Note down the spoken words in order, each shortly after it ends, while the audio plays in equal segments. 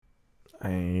I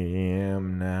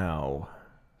am now.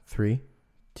 3,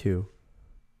 2,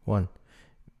 1.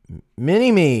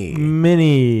 Mini-Me,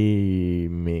 Mini-Me.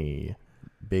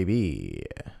 baby.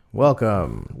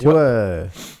 Welcome to a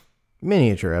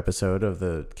miniature episode of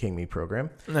the King Me program.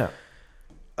 No.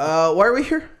 Why are we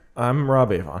here? I'm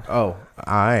Rob Avon. Oh,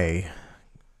 I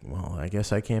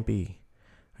guess I can't be.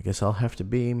 I guess I'll have to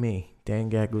be me,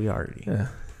 Dan Gagliardi. Yeah.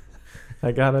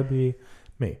 I gotta be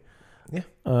me. Yeah.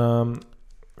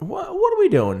 What are we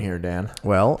doing here, Dan?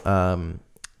 Well,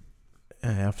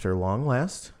 after long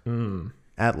last,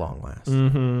 at long last,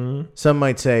 some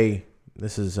might say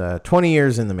this is 20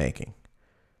 years in the making.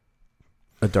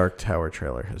 A Dark Tower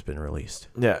trailer has been released.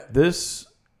 Yeah, this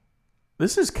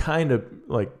is kind of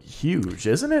like huge,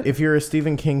 isn't it? If you're a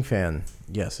Stephen King fan,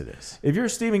 yes, it is. If you're a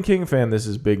Stephen King fan, this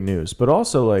is big news. But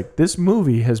also, like, this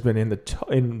movie has been in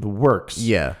the works.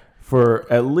 Yeah.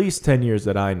 For at least 10 years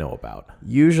that I know about.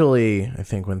 Usually, I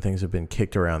think when things have been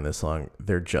kicked around this long,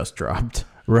 they're just dropped.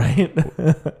 Right?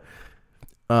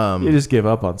 You just give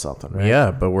up on something, right?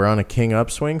 Yeah, but we're on a King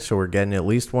upswing, so we're getting at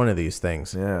least one of these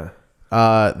things. Yeah.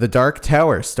 The Dark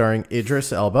Tower, starring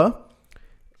Idris Elba,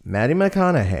 Matthew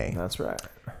McConaughey. That's right.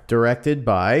 Directed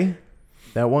by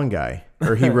that one guy.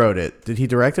 Or he wrote it. Did he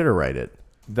direct it or write it?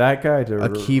 That guy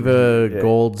Akiva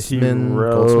Goldsman. He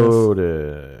wrote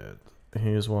it.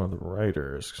 He's one of the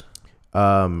writers.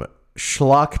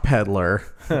 Schlock Peddler.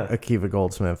 Akiva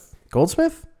Goldsmith.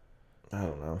 Goldsmith? I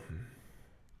don't know.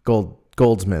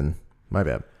 Goldsman. My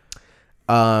bad.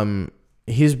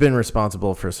 He's been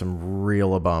responsible for some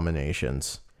real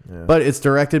abominations. Yeah. But it's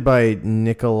directed by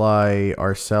Nikolai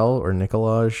Arcel or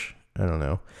Nicolaj. I don't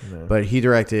know. Yeah. But he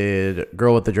directed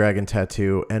Girl with the Dragon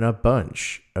Tattoo and a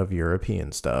bunch of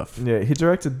European stuff. Yeah, he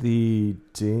directed the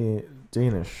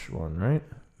Danish one, right?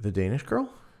 The Danish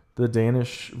girl? The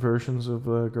Danish versions of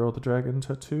Girl with the Dragon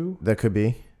Tattoo? That could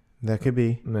be.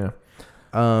 Yeah.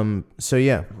 So,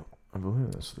 yeah. I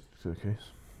believe that's the case.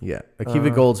 Yeah.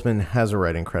 Akiva Goldsman has a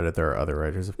writing credit. There are other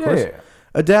writers, of course. Yeah.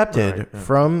 Adapted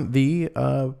from the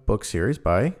book series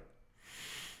by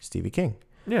Stephen King.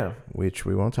 Yeah. Which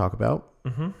we won't talk about.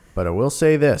 Mm-hmm. But I will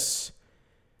say this.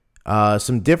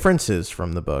 Some differences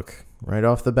from the book right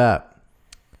off the bat.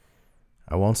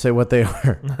 I won't say what they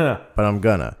are, but I'm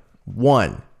gonna.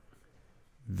 One,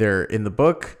 there in the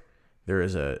book, there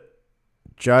is a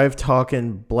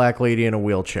jive-talking black lady in a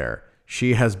wheelchair.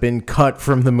 She has been cut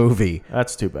from the movie.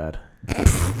 That's too bad.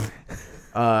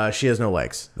 She has no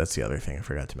legs. That's the other thing I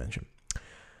forgot to mention.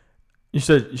 You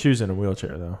said she was in a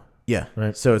wheelchair, though. Yeah,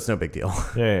 right. So it's no big deal.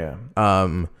 Yeah.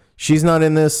 She's not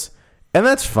in this, and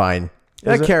that's fine.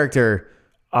 That character...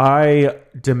 I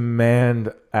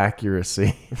demand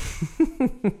accuracy.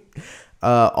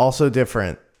 Also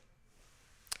different.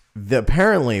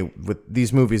 Apparently, with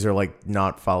these movies are like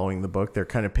not following the book. They're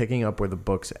kind of picking up where the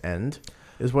books end,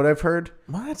 is what I've heard.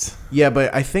 What? Yeah,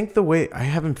 but I think the way... I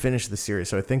haven't finished the series,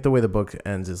 so I think the way the book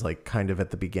ends is like kind of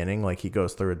at the beginning. Like he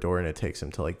goes through a door and it takes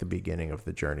him to like the beginning of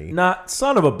the journey. Not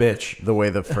son of a bitch. The way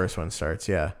the first one starts,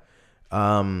 yeah.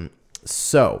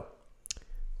 So,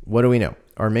 what do we know?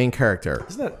 Our main character.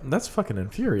 That's fucking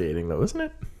infuriating, though, isn't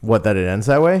it? What, that it ends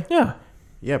that way? Yeah.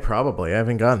 Yeah, probably. I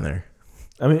haven't gotten there.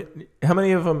 I mean, how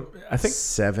many of them? I think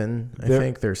 7. I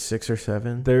think there's 6 or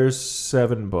 7. There's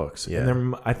 7 books. Yeah.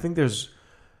 And I think there's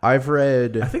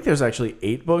actually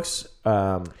 8 books.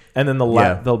 And then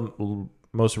the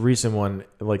most recent one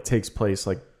like takes place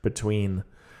like between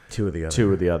 2 of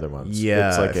the other ones. Yeah,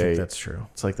 it's like I think that's true.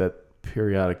 It's like that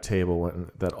periodic table,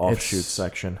 that offshoot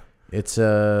section.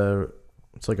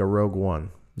 It's like a Rogue One.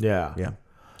 Yeah. Yeah.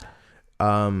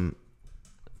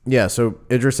 Yeah, so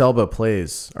Idris Elba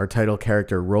plays our title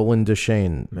character, Roland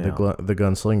Deschain, the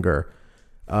gunslinger.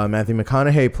 Matthew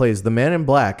McConaughey plays the Man in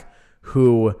Black,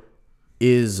 who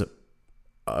is...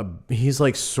 he's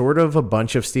like sort of a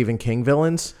bunch of Stephen King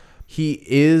villains. He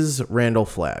is Randall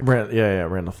Flagg.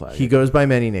 Randall Flagg. He goes by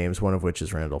many names, one of which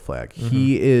is Randall Flagg. Mm-hmm.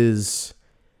 He is...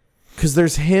 Because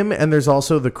there's him and there's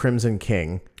also the Crimson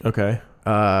King. Okay.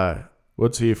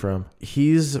 What's he from?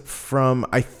 He's from...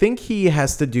 I think he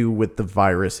has to do with the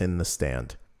virus in The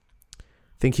Stand. I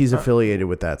think he's affiliated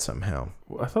with that somehow.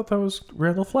 I thought that was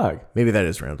Randall Flagg. Maybe that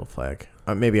is Randall Flagg.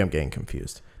 Maybe I'm getting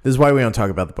confused. This is why we don't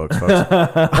talk about the books, folks.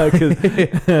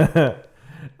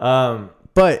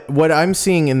 But what I'm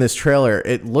seeing in this trailer,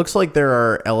 it looks like there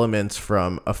are elements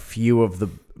from a few of the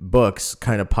books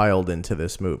kind of piled into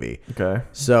this movie. Okay.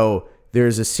 So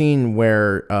there's a scene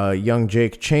where young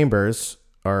Jake Chambers,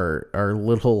 our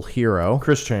little hero...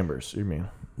 Chris Chambers, you mean?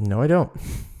 No, I don't.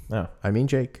 No. I mean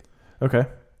Jake. Okay.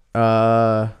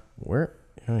 Where?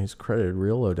 Oh, he's credited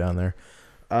real low down there.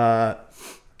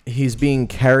 he's being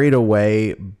carried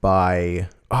away by...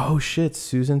 Oh, shit.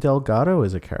 Susan Delgado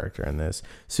is a character in this.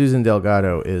 Susan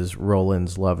Delgado is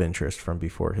Roland's love interest from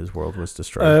before his world was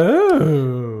destroyed.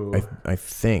 Oh. I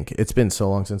think. It's been so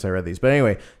long since I read these. But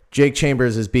anyway, Jake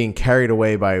Chambers is being carried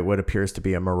away by what appears to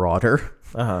be a marauder.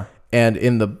 Uh-huh. And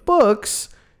in the books,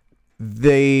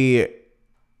 they're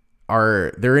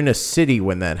in a city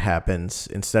when that happens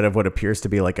instead of what appears to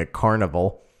be like a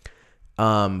carnival.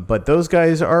 But those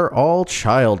guys are all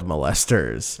child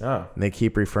molesters. Oh. And they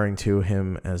keep referring to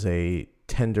him as a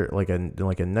tender, like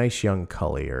a nice young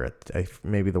cully, or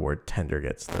maybe the word tender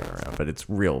gets thrown around, but it's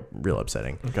real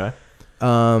upsetting. Okay.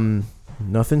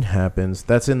 Nothing happens.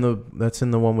 That's in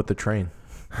the one with the train,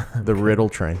 the Riddle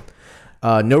train.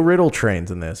 No Riddle trains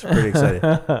in this. Pretty excited.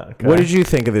 Okay. What did you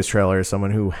think of this trailer as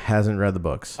someone who hasn't read the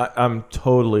books? I'm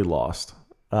totally lost.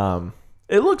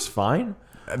 It looks fine.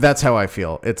 That's how I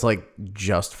feel. It's like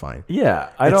just fine. Yeah,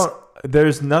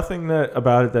 there's nothing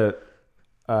about it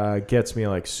that gets me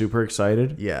like super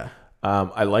excited. Yeah.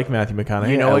 I like Matthew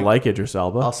McConaughey. I like Idris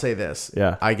Elba. I'll say this.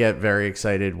 Yeah. I get very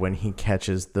excited when he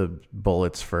catches the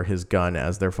bullets for his gun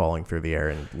as they're falling through the air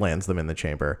and lands them in the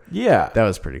chamber. Yeah. That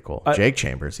was pretty cool. Jake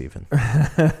Chambers even.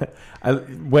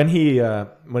 When he's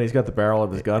got the barrel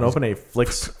of his gun open, he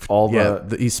flicks all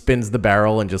he spins the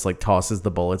barrel and just like tosses the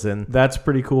bullets in. That's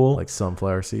pretty cool. Like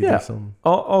sunflower seeds or something.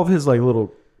 All of his like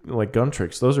little like gun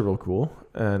tricks, those are real cool.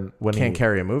 And when can't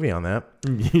carry a movie on that,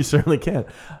 you certainly can.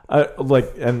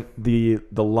 And the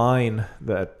line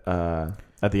that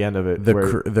at the end of it, the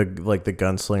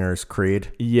gunslinger's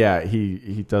creed. Yeah,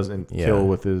 he doesn't kill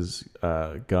with his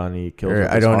gun. He kills. With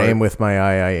I his don't heart. aim with my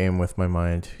eye. I aim with my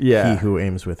mind. Yeah. He who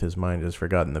aims with his mind has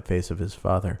forgotten the face of his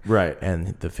father. Right.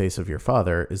 And the face of your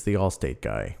father is the Allstate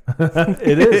guy.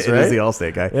 It is. Right? It is the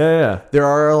Allstate guy. Yeah. There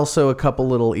are also a couple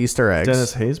little Easter eggs.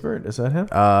 Dennis Haysbert, is that him?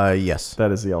 Yes.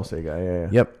 That is the Allstate guy. Yeah.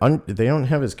 Yep. They don't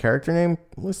have his character name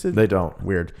listed. They don't.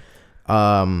 Weird.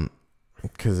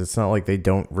 Because it's not like they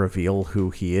don't reveal who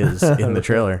he is in the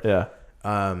trailer. Yeah.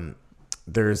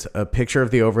 There's a picture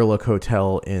of the Overlook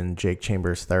Hotel in Jake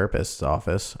Chambers' therapist's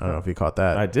office. I don't know if you caught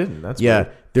that. I didn't. That's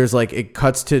weird. There's like it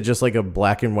cuts to just like a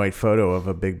black and white photo of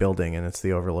a big building, and it's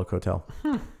the Overlook Hotel.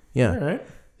 Yeah. All right.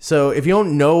 So if you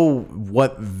don't know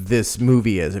what this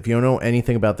movie is, if you don't know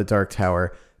anything about the Dark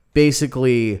Tower,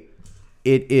 basically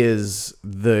it is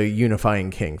the unifying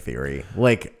king theory.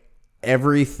 Like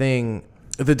everything.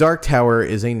 The Dark Tower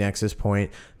is a nexus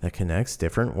point that connects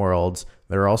different worlds.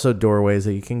 There are also doorways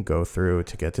that you can go through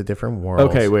to get to different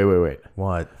worlds. Okay, wait.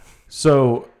 What?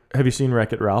 So, have you seen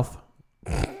Wreck-It Ralph?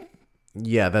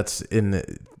 Yeah, that's in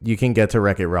the... You can get to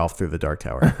Wreck-It Ralph through the Dark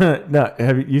Tower. No,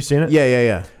 have you seen it?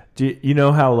 Yeah. Do you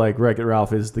know how, like, Wreck-It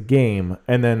Ralph is the game,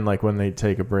 and then, like, when they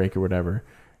take a break or whatever...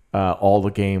 all the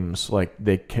games like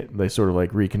they sort of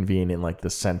like reconvene in like the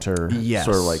center,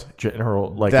 sort of like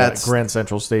general like that's, Grand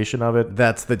Central Station of it.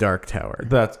 That's the Dark Tower.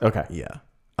 That's okay. Yeah.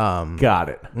 Got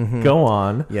it. Mm-hmm. Go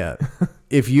on. Yeah.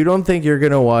 If you don't think you're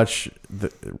gonna watch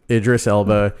Idris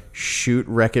Elba shoot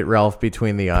Wreck-It Ralph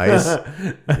between the eyes,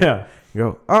 yeah, you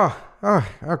go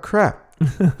oh crap.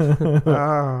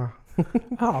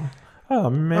 Oh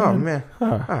man.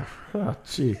 Oh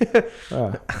gee.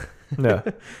 No.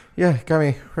 Yeah, got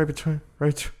me right between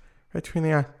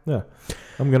the eye. Yeah,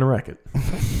 I'm gonna wreck it.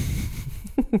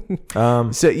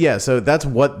 So that's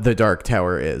what the Dark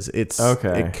Tower is. It's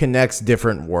okay. It connects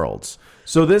different worlds.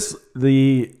 So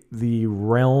the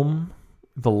realm,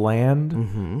 the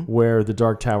land where the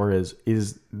Dark Tower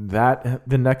is that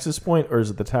the nexus point, or is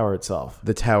it the tower itself?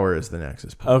 The tower is the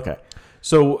nexus point. Okay,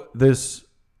 so this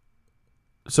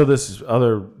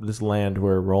land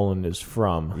where Roland is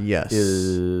from, yes,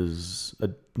 is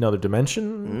another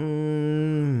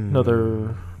dimension,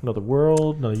 another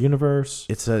world, another universe.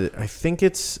 I think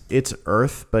it's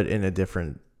Earth, but in a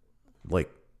different,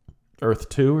 like Earth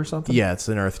 2 or something. Yeah, it's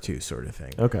an Earth 2 sort of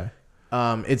thing. Okay.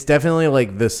 It's definitely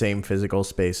like the same physical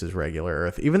space as regular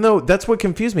Earth, even though that's what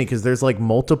confused me because there's like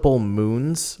multiple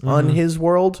moons on his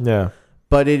world. Yeah,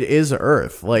 but it is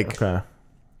Earth. Like. Okay.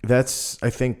 That's,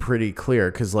 I think, pretty clear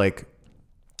because, like,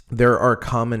 there are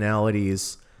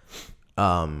commonalities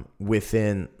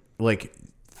within, like,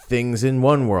 things in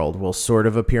one world will sort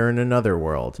of appear in another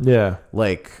world. Yeah.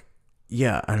 Like,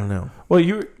 yeah, I don't know.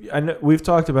 Well, I know we've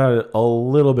talked about it a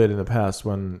little bit in the past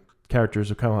when characters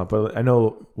have come up, but I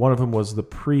know one of them was the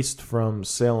priest from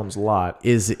Salem's Lot.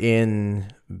 Is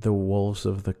in the Wolves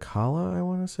of the Kala, I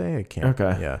want to say. I can't.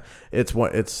 Okay. Yeah.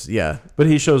 Yeah. But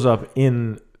he shows up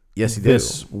in... Yes, he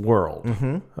this world.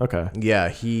 Mm-hmm. Okay. Yeah,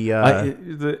 he. I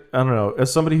don't know.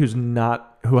 As somebody who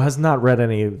has not read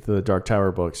any of the Dark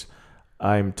Tower books,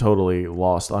 I'm totally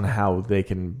lost on how they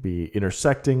can be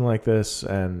intersecting like this.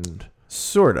 And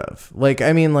sort of like,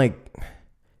 I mean, like,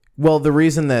 well, the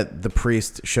reason that the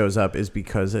priest shows up is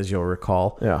because, as you'll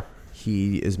recall,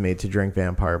 he is made to drink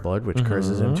vampire blood, which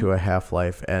curses him to a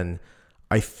half-life, and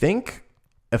I think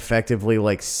effectively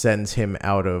like sends him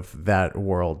out of that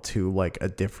world to like a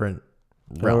different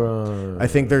realm. I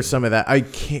think there's some of that. I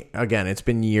can't, again, it's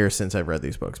been years since I've read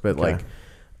these books, but like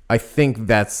I think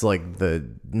that's like the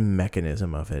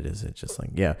mechanism of it. Is it just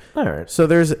like, all right, so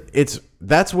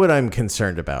that's what I'm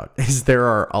concerned about, is there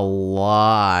are a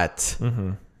lot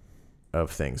of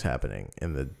things happening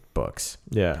in the books,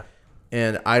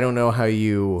 and I don't know how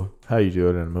you do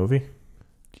it in a movie,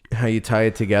 how you tie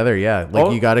it together.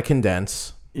 You got to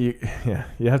condense. You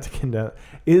have to condense.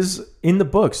 Is in the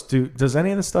books, does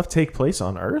any of this stuff take place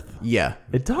on Earth? Yeah,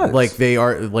 it does. Like they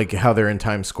are, like how they're in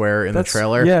Times Square in the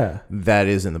trailer. Yeah, that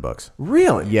is in the books.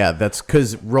 Really? Yeah, that's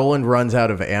because Roland runs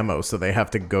out of ammo, so they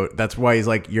have to go. That's why he's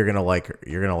like, you're gonna like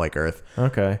Earth.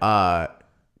 Okay.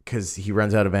 Because he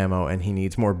runs out of ammo and he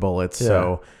needs more bullets,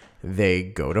 so they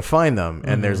go to find them,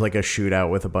 and there's like a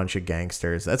shootout with a bunch of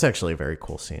gangsters. That's actually a very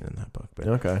cool scene in that book.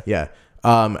 But yeah.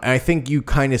 I think you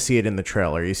kind of see it in the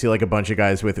trailer. You see like a bunch of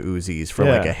guys with Uzis for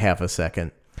like a half a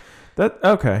second.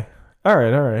 Okay. All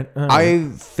right. I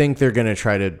think they're going to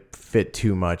try to fit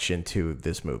too much into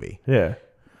this movie. Yeah.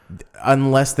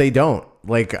 Unless they don't.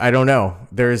 Like, I don't know.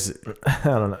 I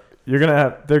don't know. They're going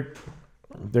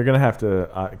to have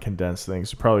to condense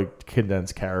things. Probably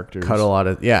condense characters. Cut a lot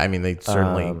of... Yeah, I mean, they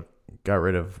certainly got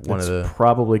rid of one of the... It's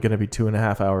probably going to be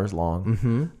 2.5 hours long.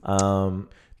 Mm-hmm.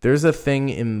 There's a thing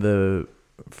in the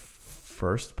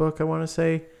first book, I want to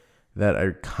say, that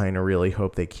I kind of really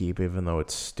hope they keep, even though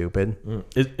it's stupid.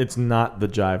 It's not the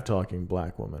jive talking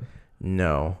black woman.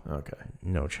 No. Okay.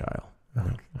 No child.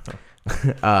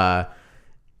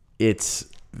 It's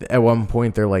at one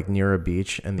point they're like near a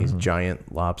beach, and these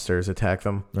giant lobsters attack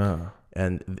them. Oh.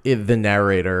 And the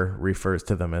narrator refers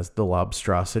to them as the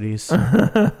lobstrosities.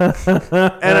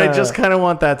 And I just kind of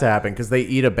want that to happen because they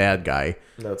eat a bad guy.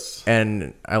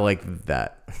 And I like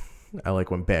that. I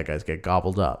like when bad guys get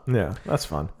gobbled up. Yeah, that's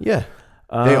fun. Yeah.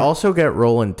 They also get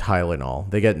Roland Tylenol.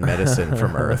 They get medicine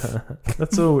from Earth.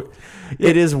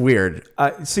 It is weird.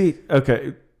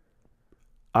 Okay.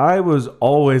 I was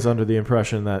always under the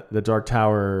impression that the Dark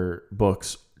Tower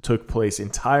books took place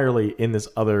entirely in this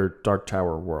other Dark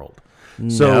Tower world.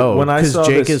 So when I saw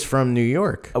Jake is from New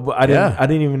York. I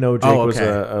didn't even know Jake was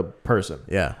a person.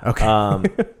 Yeah.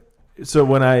 Okay. So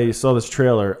when I saw this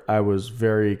trailer, I was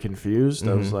very confused.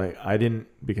 I was like,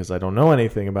 because I don't know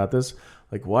anything about this.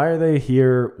 Like, why are they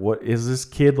here? What is this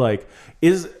kid like?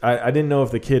 I didn't know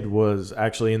if the kid was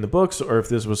actually in the books or if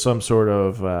this was some sort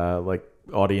of like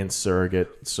audience surrogate.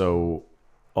 So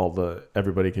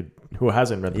everybody who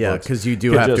hasn't read the books. Yeah, because you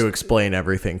do have to explain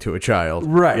everything to a child.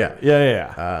 Right.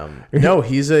 Yeah. No,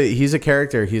 he's a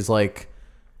character. He's like,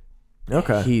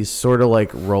 okay. He's sort of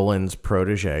like Roland's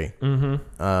protege.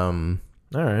 Mm-hmm.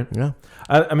 All right. Yeah.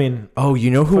 I mean, you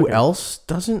know who else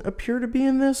doesn't appear to be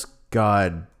in this?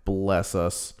 God bless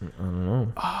us. I don't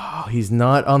know. Oh, he's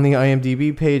not on the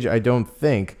IMDb page, I don't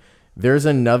think. There's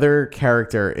another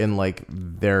character in like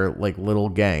their like little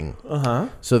gang.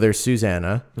 So there's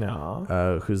Susanna,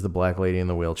 who's the black lady in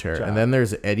the wheelchair, and then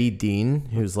there's Eddie Dean,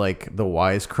 who's like the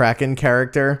wisecracking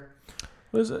character.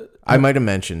 What is it? I might have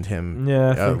mentioned him,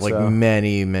 I think so.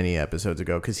 many episodes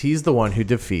ago, because he's the one who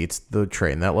defeats the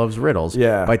train that loves riddles.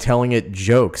 Yeah. By telling it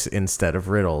jokes instead of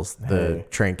riddles, the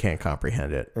train can't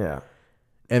comprehend it. Yeah.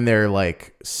 And they're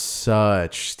like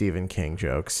such Stephen King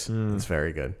jokes. It's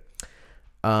very good.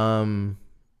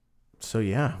 So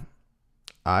yeah,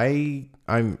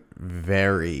 I'm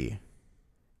very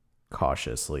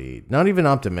cautiously, not even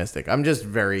optimistic. I'm just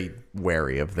very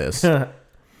wary of this.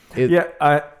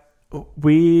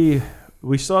 We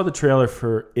saw the trailer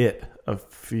for It a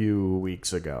few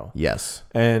weeks ago. Yes.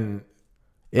 And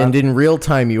in real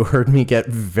time, you heard me get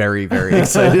very, very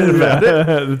excited about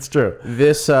it. That's true.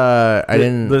 This, I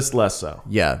didn't. This less so.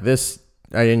 Yeah, this,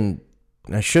 I didn't.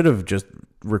 I should have just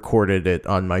recorded it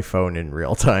on my phone in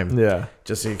real time. Yeah.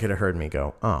 Just so you could have heard me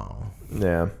go, oh.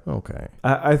 Yeah. Okay.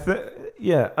 I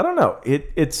don't know.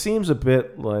 It seems a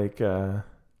bit like, I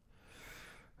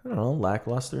don't know,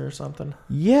 lackluster or something.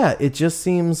 Yeah, it just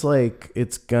seems like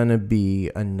it's gonna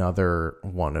be another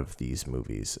one of these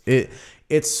movies.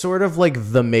 It's sort of like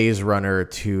the Maze Runner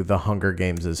to the Hunger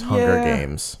Games' Hunger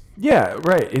Games. Yeah,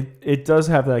 right. It does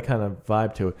have that kind of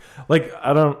vibe to it. Like,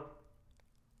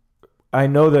 I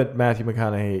know that Matthew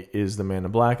McConaughey is the Man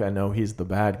in Black. I know he's the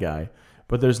bad guy.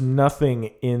 But there's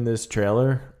nothing in this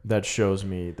trailer that shows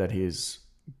me that he's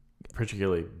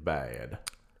particularly bad.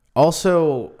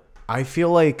 Also, I feel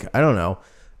like, I don't know,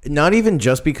 not even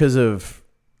just because of,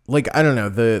 like, I don't know,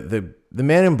 the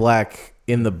Man in Black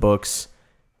in the books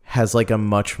has like a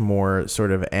much more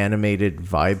sort of animated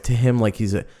vibe to him. Like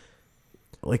he's a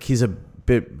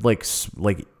bit like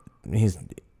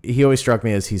he always struck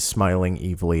me as he's smiling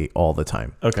evilly all the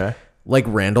time. Okay. Like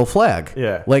Randall Flagg.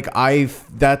 Yeah. Like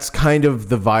that's kind of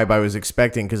the vibe I was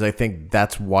expecting, because I think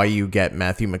that's why you get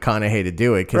Matthew McConaughey to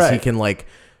do it, because he can like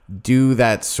do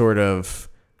that sort of,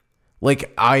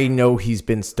 like, I know he's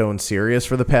been stone serious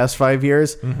for the past 5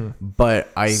 years,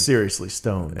 but seriously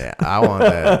stoned. Yeah, I want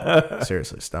that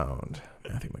seriously stoned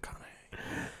Matthew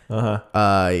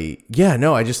McConaughey. Yeah,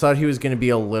 no, I just thought he was going to be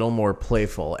a little more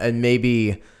playful, and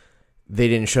maybe they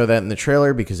didn't show that in the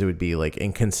trailer because it would be like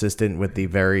inconsistent with the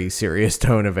very serious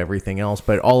tone of everything else.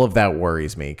 But all of that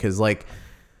worries me, because like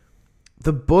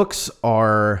the books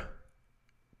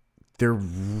they're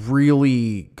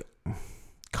really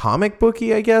comic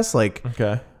booky, I guess. Like,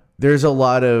 okay, there's a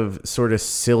lot of sort of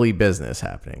silly business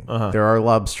happening. There are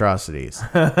lobstrosities.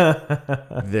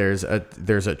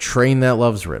 there's a train that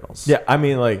loves riddles. Yeah, I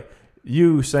mean, like,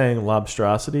 you saying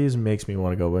lobstrosities makes me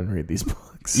want to go and read these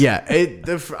books. Yeah,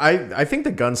 I think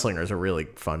The Gunslinger is a really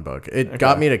fun book. It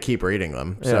got me to keep reading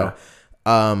them. So,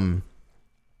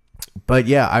 but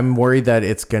yeah, I'm worried that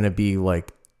it's gonna be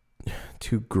like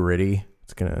too gritty.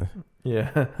 It's gonna,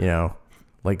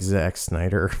 like Zack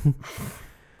Snyder.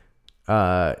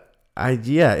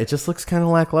 It just looks kind of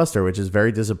lackluster, which is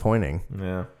very disappointing.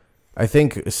 Yeah. I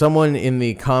think someone in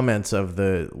the comments of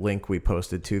the link we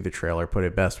posted to the trailer put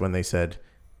it best when they said,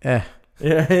 "Eh."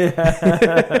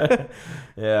 Yeah.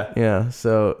 Yeah. Yeah.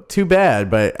 So too bad,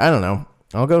 but I don't know.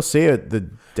 I'll go see it the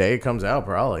day it comes out,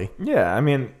 probably. Yeah. I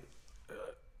mean,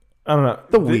 I don't know.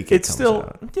 The week it's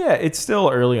still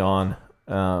early on.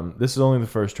 This is only the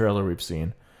first trailer we've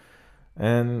seen,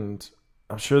 and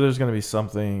I'm sure there's going to be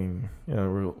something.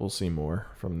 We'll see more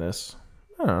from this.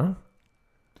 I don't know.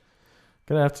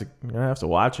 Gonna have to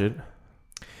watch it.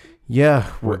 Yeah,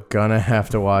 we're gonna have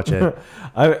to watch it.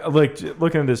 I like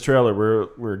looking at this trailer.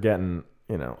 We're getting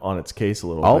on its case a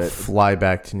little bit. I'll fly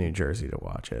back to New Jersey to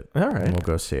watch it. All right, and we'll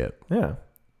go see it. Yeah,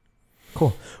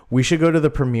 cool. We should go to the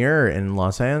premiere in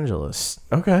Los Angeles.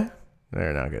 Okay,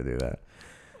 they're not gonna do that.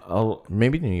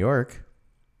 Maybe New York.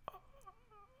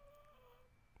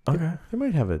 Okay, they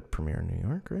might have a premiere in New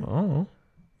York, right? Oh,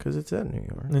 because it's at New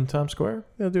York. In Times Square?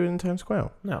 They'll do it in Times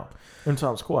Square. No, in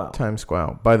Times Square. Times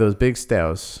Square. By those big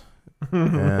stows.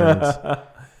 And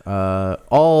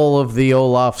all of the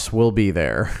Olafs will be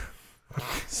there.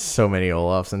 So many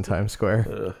Olafs in Times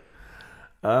Square.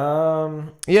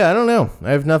 Yeah, I don't know.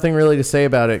 I have nothing really to say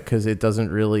about it because it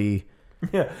doesn't really.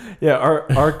 Yeah.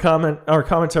 Our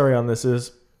commentary on this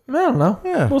is, I don't know.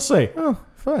 Yeah, we'll see. Oh,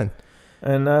 fun.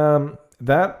 And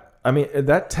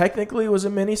that technically was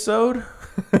a mini-sode.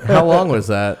 How long was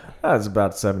that? That was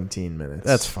about 17 minutes.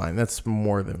 That's fine. That's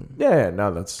more than. Yeah.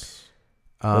 No, that's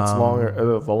longer.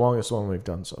 The longest one we've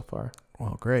done so far.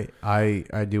 Well, great.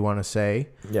 I do want to say.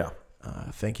 Yeah.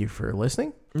 Thank you for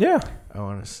listening. Yeah. I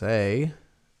want to say,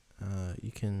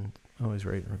 you can always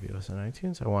rate and review us on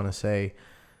iTunes. I want to say,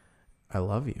 I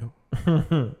love you,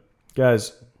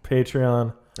 guys.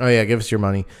 Patreon. Oh yeah, give us your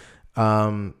money.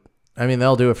 I mean,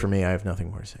 that'll do it for me. I have nothing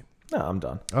more to say. No, I'm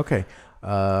done. Okay.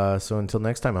 So until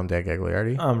next time, I'm Dan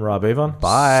Gagliardi. I'm Rob Avon.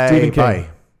 Bye. Stephen King. Bye.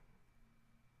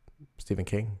 Stephen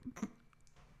King.